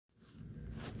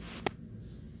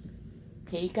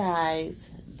Hey guys,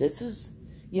 this is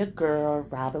your girl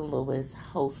Robin Lewis,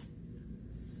 host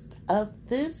of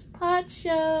this pod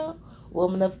show,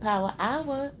 Woman of Power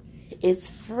Hour. It's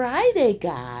Friday,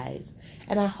 guys,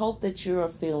 and I hope that you are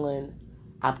feeling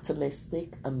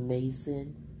optimistic,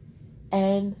 amazing,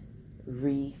 and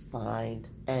refined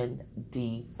and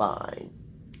defined.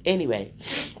 Anyway,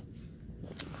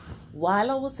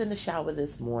 while I was in the shower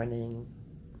this morning,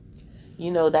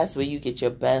 that's where you get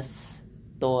your best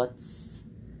thoughts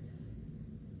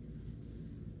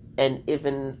and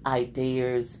even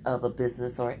ideas of a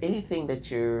business or anything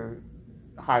that your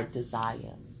heart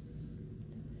desire.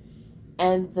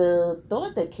 And the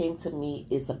thought that came to me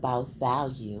is about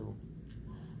value.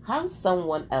 How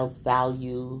someone else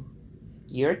value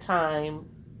your time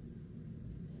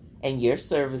and your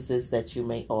services that you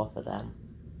may offer them.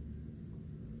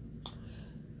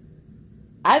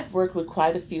 I've worked with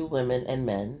quite a few women and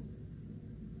men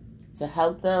to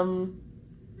help them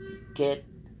get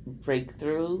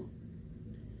breakthrough,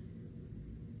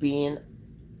 being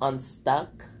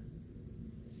unstuck,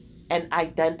 and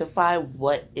identify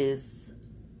what is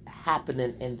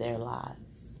happening in their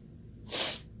lives.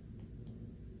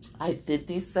 I did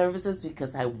these services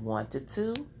because I wanted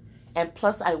to, and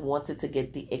plus I wanted to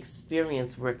get the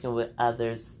experience working with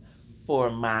others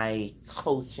for my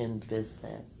coaching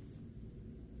business.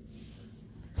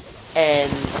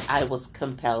 And I was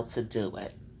compelled to do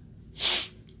it.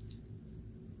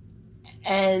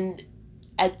 And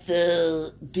at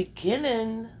the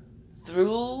beginning,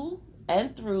 through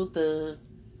the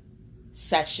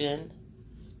session,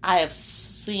 I have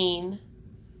seen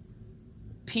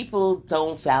people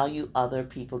don't value other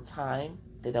people's time.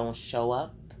 They don't show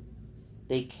up.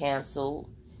 They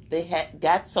cancel. They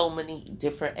got so many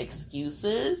different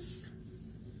excuses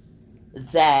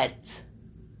that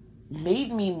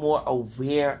made me more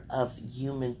aware of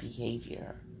human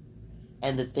behavior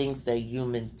and the things that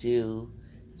humans do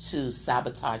to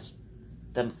sabotage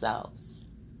themselves.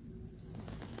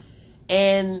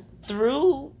 And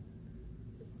through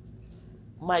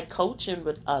my coaching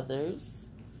with others,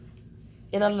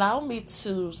 it allowed me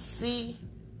to see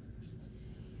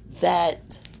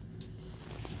that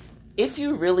if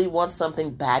you really want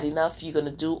something bad enough, you're going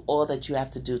to do all that you have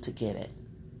to do to get it.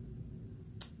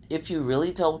 If you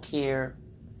really don't care,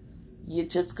 you're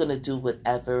just going to do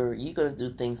whatever. You're going to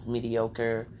do things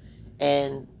mediocre.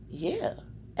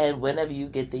 And whenever you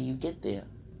get there, you get there.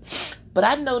 But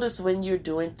I notice when you're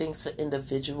doing things for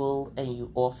individual and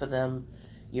you offer them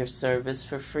your service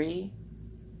for free,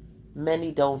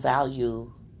 many don't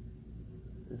value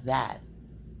that.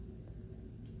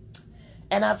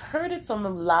 And I've heard it from a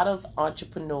lot of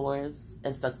entrepreneurs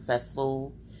and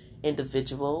successful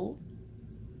individuals,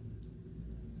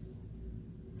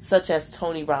 such as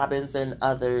Tony Robbins and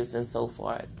others and so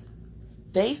forth.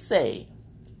 They say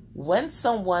when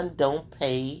someone don't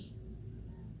pay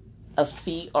a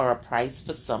fee or a price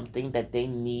for something that they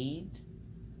need,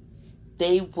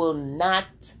 they will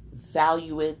not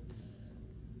value it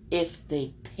if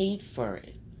they paid for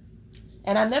it.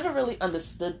 And I never really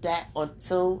understood that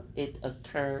until it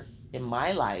occurred in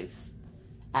my life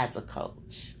as a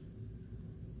coach.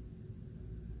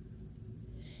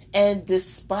 And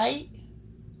despite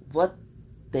what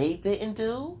they didn't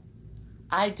do,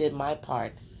 I did my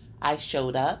part. I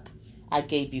showed up. I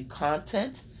gave you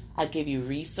content. I gave you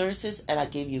resources, and I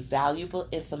gave you valuable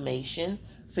information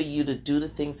for you to do the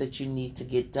things that you need to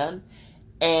get done.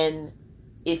 And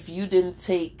if you didn't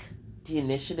take the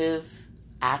initiative,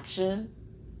 action,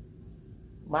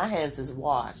 my hands is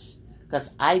washed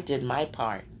because I did my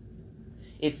part.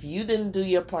 If you didn't do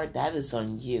your part, that is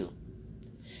on you.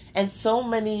 And so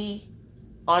many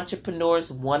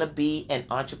entrepreneurs, wannabe and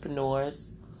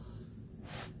entrepreneurs,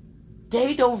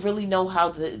 they don't really know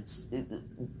how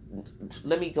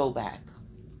let me go back.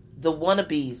 The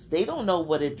wannabes, they don't know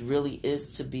what it really is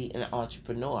to be an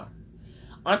entrepreneur.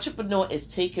 Entrepreneur is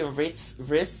taking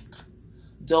risk,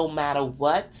 don't matter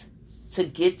what, to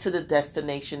get to the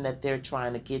destination that they're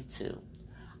trying to get to.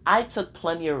 I took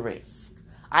plenty of risk.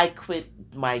 I quit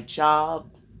my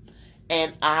job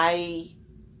and I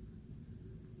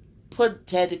put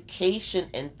dedication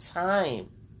and time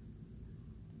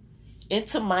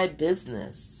into my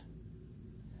business.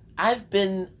 I've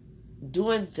been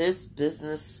doing this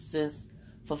business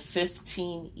for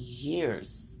 15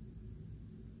 years.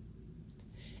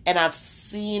 And I've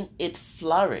seen it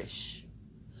flourish.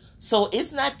 So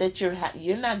it's not that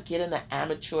you're not getting an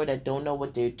amateur that don't know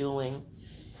what they're doing.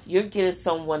 You're getting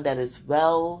someone that is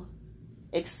well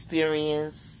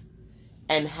experienced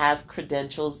and have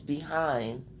credentials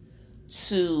behind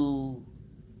to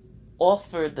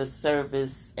offer the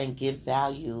service and give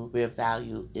value where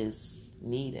value is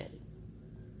needed.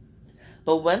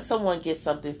 But when someone gets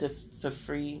something for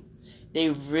free, they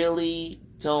really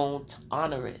don't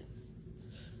honor it.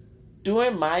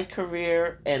 During my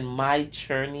career and my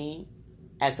journey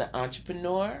as an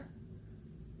entrepreneur,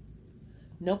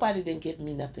 nobody didn't give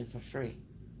me nothing for free.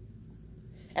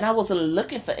 And I wasn't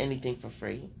looking for anything for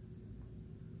free.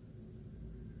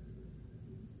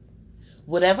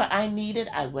 Whatever I needed,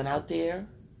 I went out there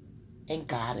and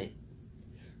got it.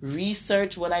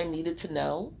 Researched what I needed to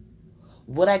know.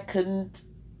 What I couldn't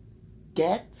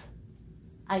get,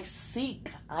 I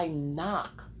seek, I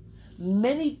knock.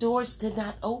 Many doors did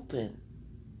not open.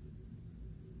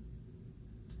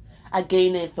 I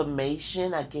gained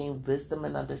information, I gained wisdom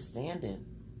and understanding.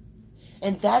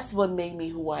 And that's what made me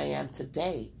who I am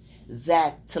today.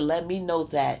 That to let me know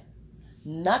that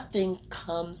nothing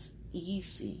comes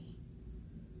easy.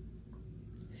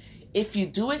 If you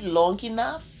do it long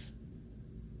enough,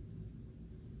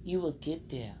 you will get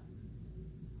there.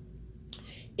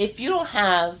 If you don't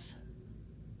have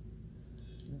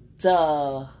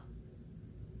the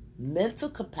mental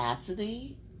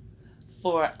capacity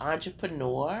for an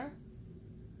entrepreneur,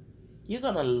 you're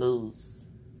going to lose.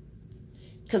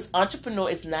 Because entrepreneur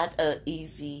is not an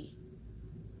easy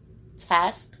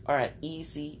task or an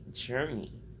easy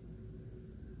journey.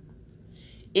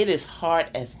 It is hard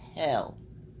as hell.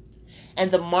 And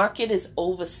the market is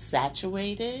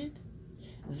oversaturated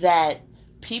that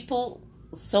people,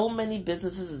 so many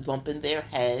businesses is bumping their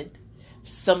head.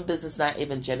 Some business not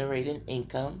even generating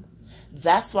income.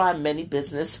 That's why many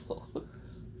business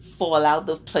fall out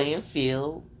the playing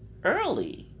field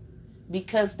early.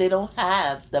 Because they don't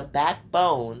have the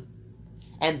backbone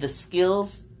and the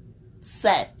skills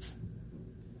set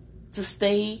to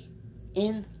stay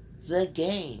in the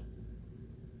game.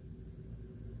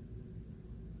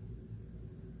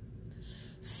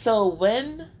 So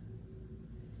when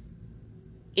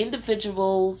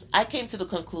individuals, I came to the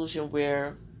conclusion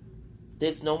where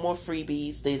there's no more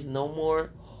freebies, there's no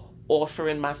more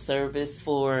offering my service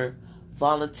for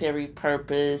voluntary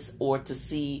purpose or to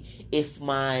see if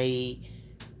my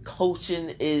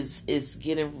coaching is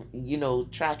getting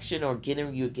traction or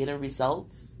you're getting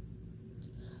results.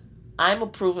 I'm a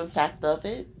proven fact of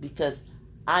it because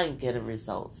I'm getting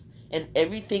results. And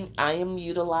everything I am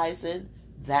utilizing,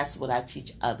 that's what I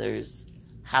teach others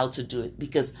how to do it,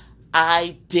 because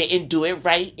I didn't do it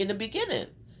right in the beginning.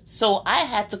 So I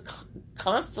had to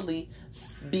constantly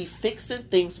be fixing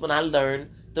things when I learned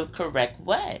the correct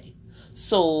way.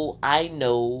 So I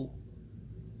know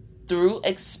through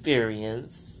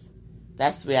experience,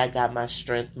 that's where I got my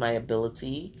strength, my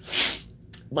abilities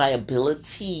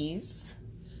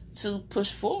to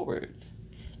push forward.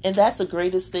 And that's the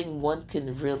greatest thing one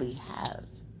can really have.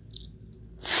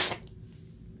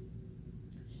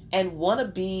 And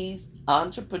wannabe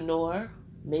entrepreneur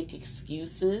make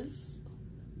excuses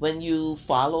when you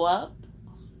follow up.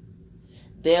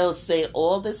 They'll say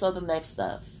all this other next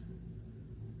stuff.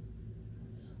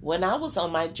 When I was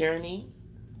on my journey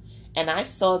and I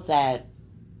saw that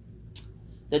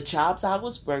the jobs I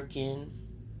was working,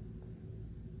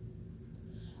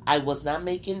 I was not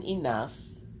making enough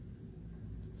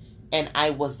and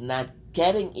I was not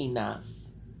getting enough.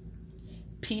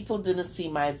 People didn't see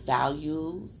my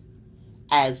values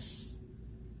as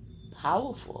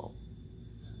powerful.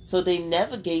 So they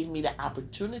never gave me the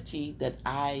opportunity that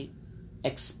I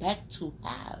expect to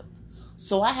have.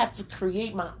 So I had to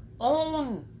create my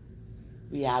own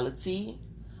reality,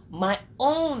 my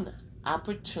own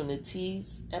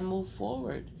opportunities, and move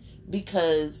forward.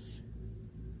 Because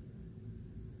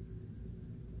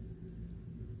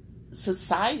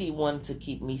society wanted to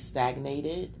keep me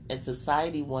stagnated, and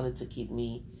society wanted to keep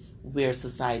me where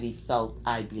society felt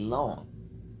I belong.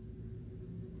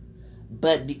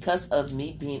 But because of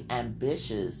me being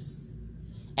ambitious,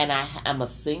 and I'm a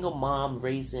single mom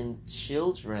raising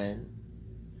children,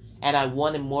 and I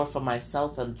wanted more for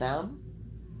myself and them,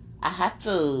 I had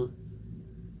to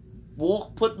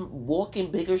walk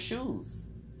in bigger shoes,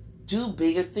 do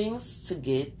bigger things to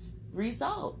get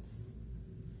results.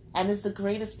 And it's the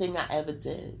greatest thing I ever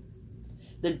did.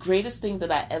 The greatest thing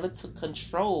that I ever took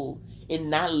control in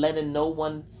not letting no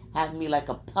one have me like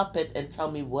a puppet and tell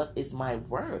me what is my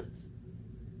worth.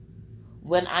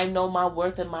 When I know my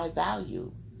worth and my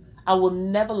value, I will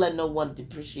never let no one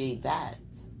depreciate that.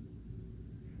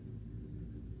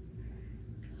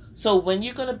 So when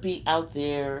you're going to be out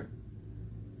there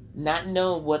not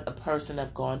knowing what a person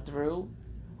have gone through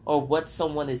or what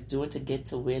someone is doing to get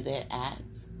to where they're at,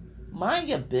 mind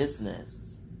your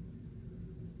business.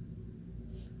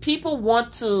 People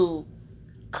want to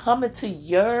come into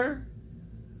your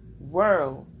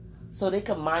world so they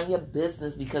can mind your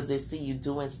business because they see you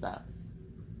doing stuff.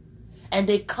 And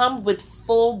they come with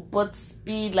full butt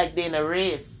speed like they're in a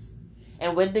race.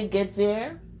 And when they get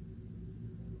there,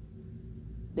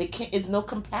 it's no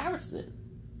comparison.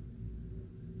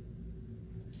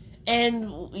 And,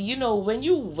 when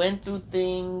you went through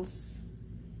things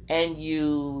and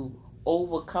you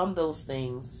overcome those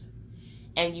things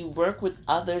and you work with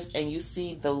others and you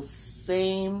see those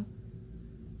same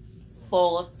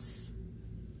thoughts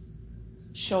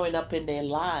showing up in their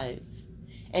life,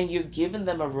 and you're giving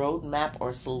them a roadmap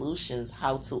or solutions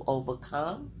how to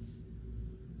overcome,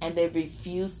 and they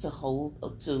refuse to hold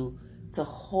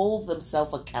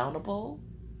themselves accountable,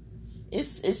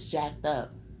 it's jacked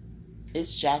up.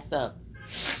 It's jacked up.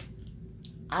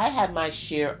 I had my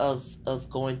share of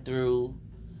going through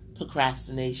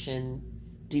procrastination,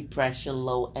 depression,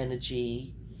 low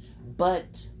energy,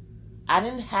 but I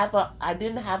didn't have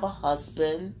a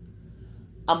husband,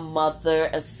 a mother,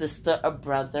 a sister, a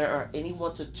brother, or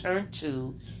anyone to turn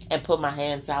to and put my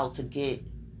hands out to get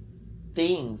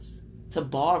things to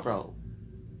borrow.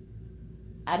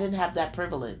 I didn't have that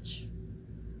privilege.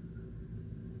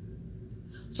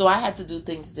 So I had to do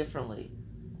things differently.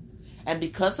 And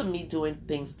because of me doing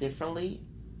things differently,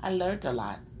 I learned a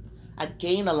lot. I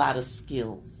gained a lot of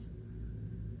skills.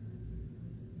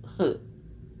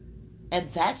 And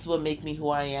that's what made me who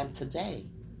I am today.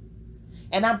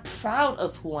 And I'm proud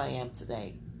of who I am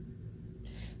today.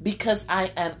 Because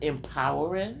I am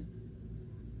empowering.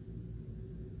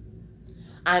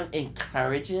 I'm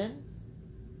encouraging.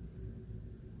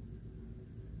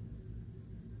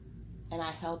 And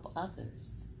I help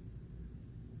others.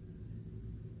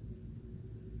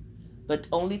 But the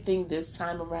only thing this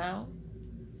time around,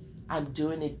 I'm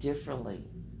doing it differently.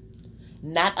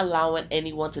 Not allowing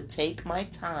anyone to take my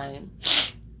time,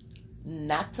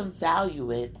 not to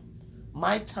value it.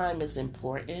 My time is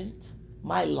important.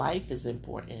 My life is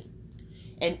important.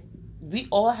 And we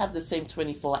all have the same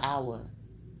 24-hour.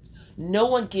 No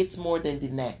one gets more than the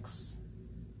next.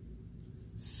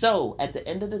 So, at the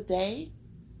end of the day,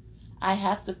 I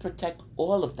have to protect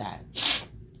all of that.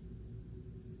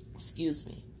 Excuse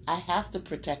me. I have to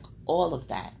protect all of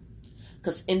that.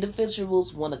 Because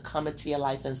individuals want to come into your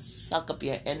life and suck up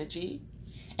your energy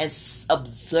and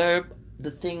observe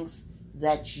the things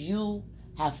that you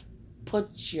have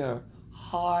put your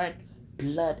hard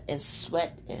blood and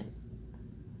sweat in.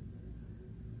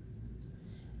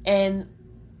 And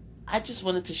I just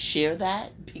wanted to share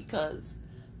that because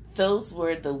those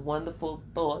were the wonderful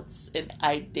thoughts and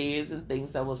ideas and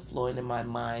things that was flowing in my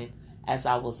mind as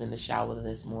I was in the shower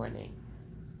this morning.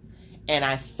 And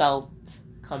I felt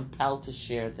compelled to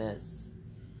share this.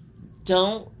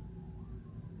 Don't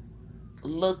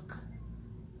look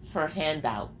for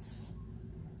handouts.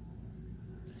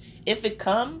 If it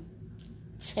come,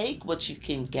 take what you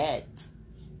can get.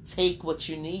 Take what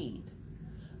you need.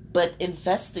 But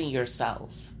invest in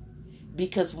yourself.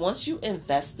 Because once you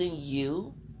invest in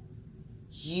you,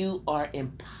 you are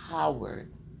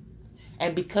empowered.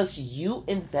 And because you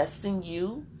invest in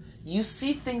you, you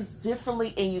see things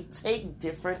differently and you take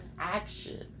different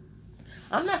action.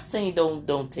 I'm not saying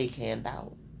don't take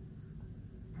handout.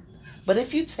 But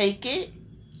if you take it,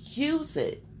 use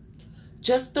it.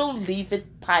 Just don't leave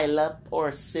it pile up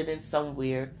or sitting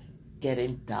somewhere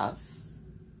getting dust.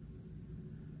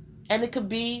 And it could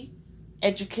be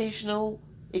educational.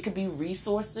 It could be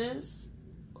resources.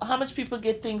 How much people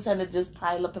get things and it just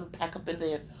pile up and pack up in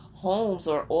their homes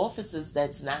or offices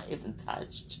that's not even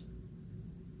touched?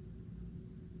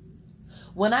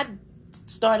 When I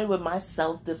started with my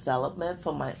self-development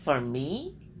for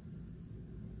me,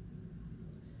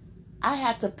 I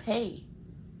had to pay.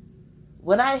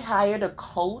 When I hired a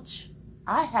coach,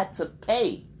 I had to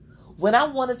pay. When I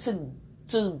wanted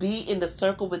to be in the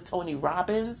circle with Tony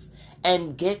Robbins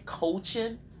and get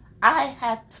coaching, I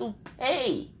had to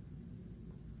pay.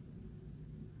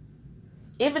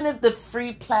 Even if the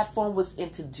free platform was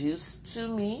introduced to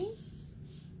me,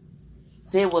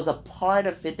 there was a part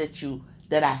of it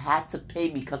that I had to pay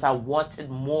because I wanted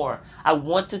more. I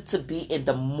wanted to be in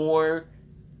the more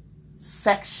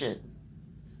section.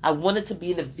 I wanted to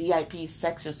be in the VIP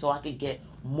section so I could get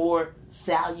more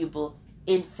valuable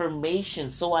information.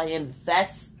 So I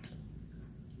invest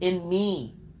in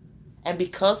me. And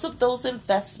because of those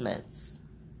investments,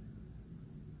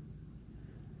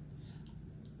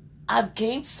 I've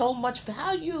gained so much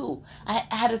value. I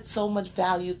added so much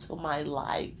value to my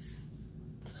life.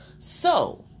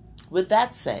 So, with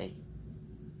that said,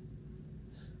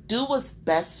 do what's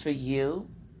best for you.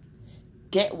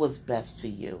 Get what's best for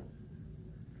you.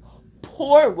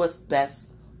 Pour what's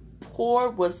best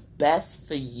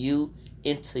for you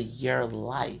into your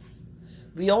life.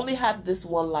 We only have this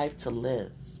one life to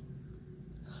live.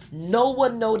 No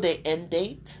one know the end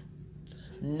date.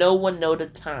 No one know the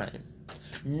time.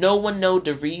 No one know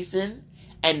the reason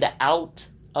and the out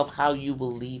of how you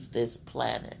will leave this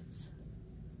planet.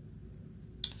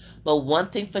 But one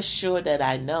thing for sure that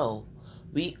I know,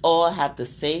 we all have the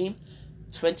same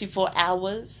 24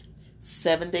 hours,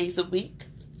 7 days a week,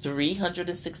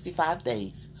 365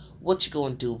 days. What you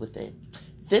gonna do with it?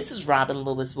 This is Robin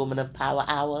Lewis, Woman of Power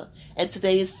Hour, and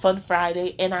today is Fun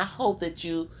Friday, and I hope that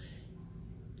you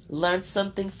learned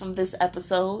something from this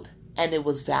episode and it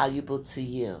was valuable to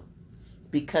you,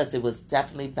 because it was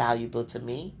definitely valuable to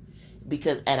me,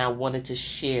 and I wanted to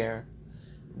share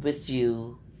with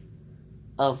you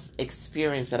of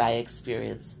experience that I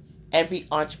experienced. Every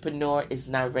entrepreneur is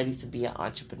not ready to be an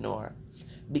entrepreneur,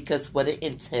 because what it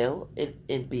entails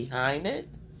behind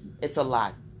it, it's a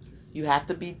lot. You have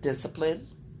to be disciplined.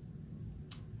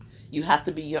 You have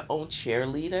to be your own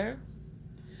cheerleader.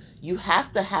 You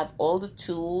have to have all the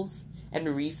tools and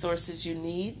resources you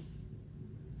need.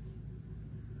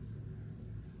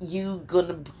 You're going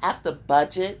to have to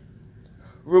budget,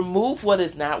 remove what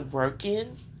is not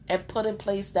working, and put in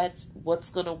place that's what's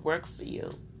going to work for you.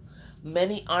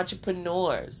 Many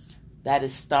entrepreneurs that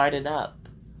is starting up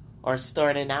or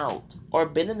starting out or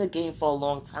been in the game for a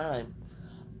long time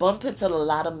bump into a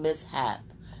lot of mishap,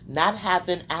 not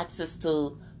having access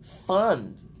to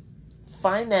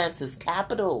finances,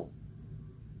 capital,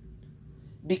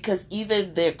 because either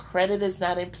their credit is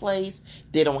not in place,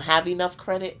 they don't have enough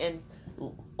credit, and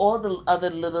all the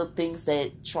other little things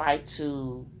that try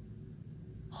to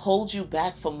hold you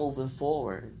back from moving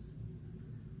forward.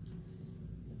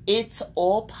 It's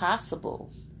all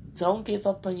possible. Don't give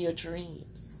up on your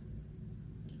dreams.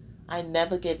 I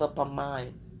never gave up on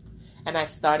mine, and I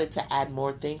started to add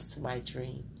more things to my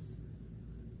dreams.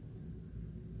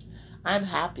 I'm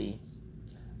happy.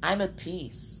 I'm at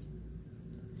peace.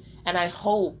 And I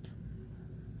hope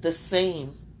the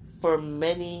same for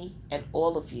many and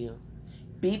all of you.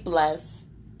 Be blessed,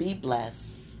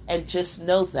 and just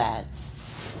know that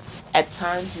at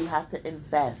times you have to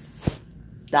invest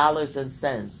dollars and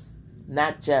cents,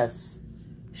 not just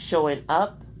showing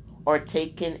up or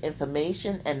taking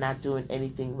information and not doing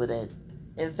anything with it.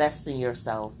 Invest in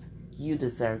yourself. You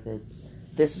deserve it.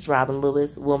 This is Robin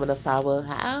Lewis, Woman of Power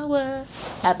Hour.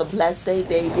 Have a blessed day,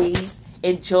 babies.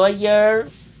 Enjoy your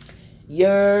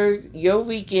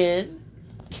weekend,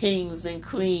 kings and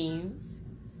queens.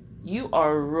 You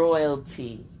are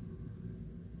royalty.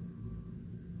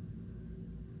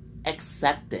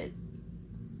 Accept it.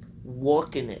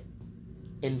 Walk in it.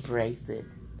 Embrace it.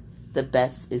 The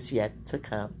best is yet to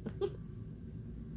come.